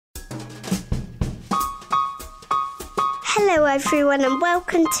Hello everyone and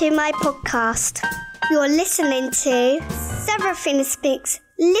welcome to my podcast. You're listening to Seraphina Speaks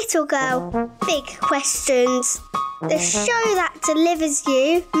Little Girl Big Questions, the show that delivers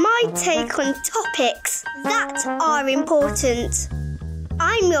you my take on topics that are important.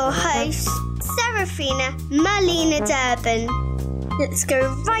 I'm your host, Seraphina Marlena Durbin. Let's go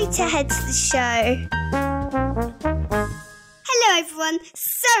right ahead to the show. Hello everyone,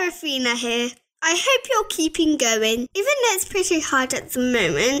 Seraphina here. I hope you're keeping going, even though it's pretty hard at the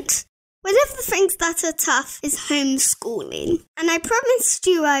moment. One of the things that are tough is homeschooling, and I promised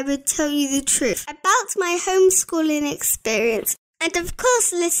you I would tell you the truth about my homeschooling experience. And of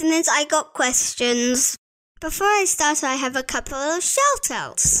course, listeners, I got questions. Before I start, I have a couple of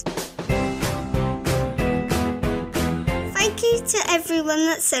shout-outs. Thank you to everyone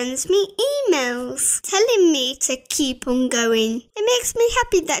that sends me emails telling me to keep on going. It makes me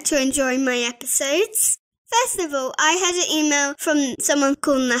happy that you're enjoying my episodes. First of all, I had an email from someone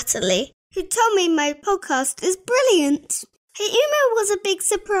called Natalie who told me my podcast is brilliant. Her email was a big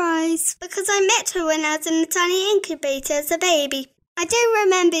surprise because I met her when I was in a tiny incubator as a baby. I don't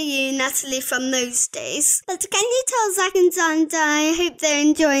remember you, Natalie, from those days, but can you tell Zach and Xander I hope they're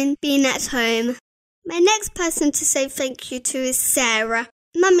enjoying being at home? My next person to say thank you to is Sarah.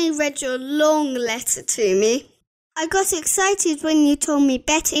 Mummy read your long letter to me. I got excited when you told me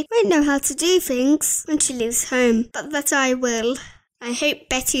Betty won't know how to do things when she leaves home, but that I will. I hope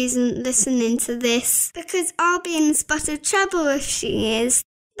Betty isn't listening to this, because I'll be in a spot of trouble if she is.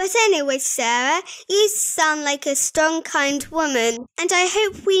 But anyway, Sarah, you sound like a strong, kind woman, and I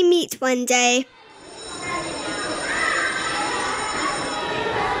hope we meet one day.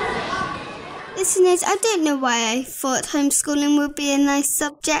 Listeners, I don't know why I thought homeschooling would be a nice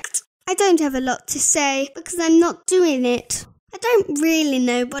subject. I don't have a lot to say because I'm not doing it. I don't really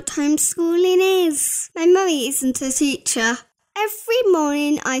know what homeschooling is. My mummy isn't a teacher. Every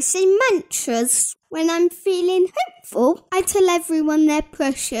morning I say mantras. When I'm feeling hopeful, I tell everyone they're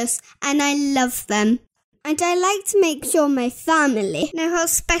precious and I love them. And I like to make sure my family know how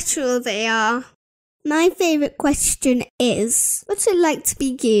special they are. My favourite question is, what's it like to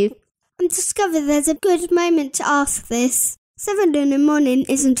be you? I discovered there's a good moment to ask this. 7 in the morning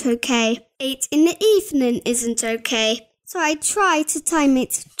isn't okay. 8 in the evening isn't okay. So I try to time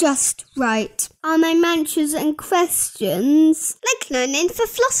it just right. Are my mantras and questions like learning for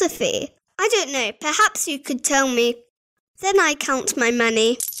philosophy? I don't know. Perhaps you could tell me. Then I count my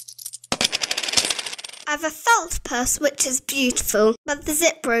money. I have a felt purse which is beautiful, but the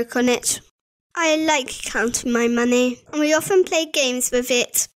zip broke on it. I like counting my money, and we often play games with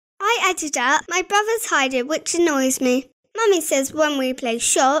it. I add it up, my brothers hide it, which annoys me. Mummy says when we play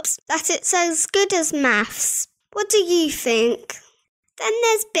shops that it's as good as maths. What do you think? Then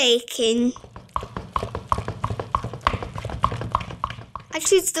there's baking. I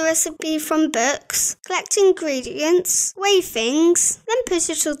choose the recipe from books, collect ingredients, weigh things, then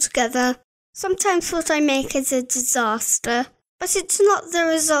put it all together. Sometimes what I make is a disaster, but it's not the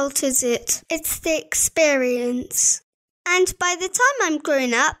result, is it? It's the experience. And by the time I'm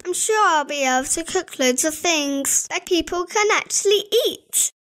grown up, I'm sure I'll be able to cook loads of things that people can actually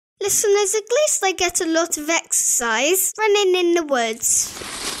eat. Listeners, at least I get a lot of exercise running in the woods.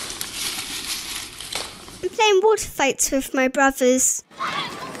 I'm playing water fights with my brothers.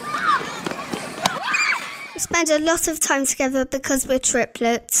 We spend a lot of time together because we're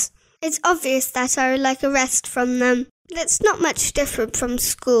triplets. It's obvious that I would like a rest from them, but it's not much different from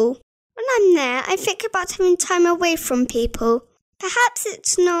school. When I'm there, I think about having time away from people. Perhaps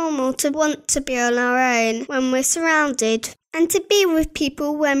it's normal to want to be on our own when we're surrounded, and to be with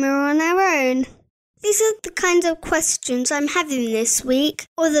people when we're on our own. These are the kind of questions I'm having this week,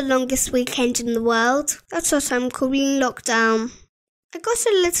 or the longest weekend in the world. That's what I'm calling lockdown. I got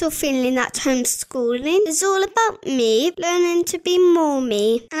a little feeling that homeschooling is all about me learning to be more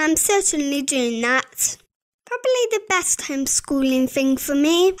me, and I'm certainly doing that. Probably the best homeschooling thing for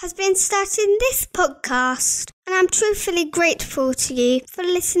me has been starting this podcast, and I'm truthfully grateful to you for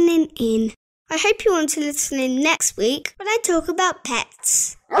listening in. I hope you want to listen in next week when I talk about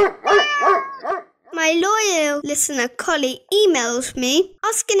pets. My loyal listener Collie emailed me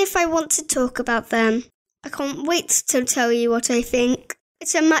asking if I want to talk about them. I can't wait to tell you what I think.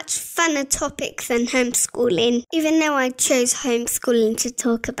 It's a much funner topic than homeschooling, even though I chose homeschooling to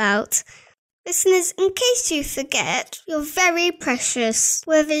talk about. Listeners, in case you forget, you're very precious,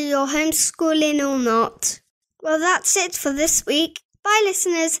 whether you're homeschooling or not. Well, that's it for this week. Bye,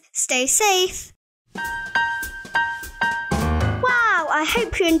 listeners. Stay safe. Wow, I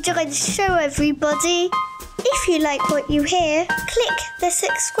hope you enjoyed the show, everybody. If you like what you hear, click the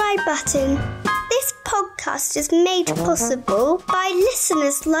subscribe button. This podcast is made possible by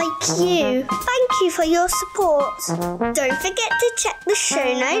listeners like you. Thank you for your support. Don't forget to check the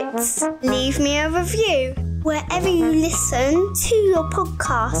show notes. Leave me a review wherever you listen to your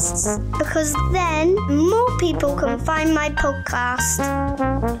podcasts, because then more people can find my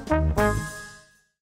podcast.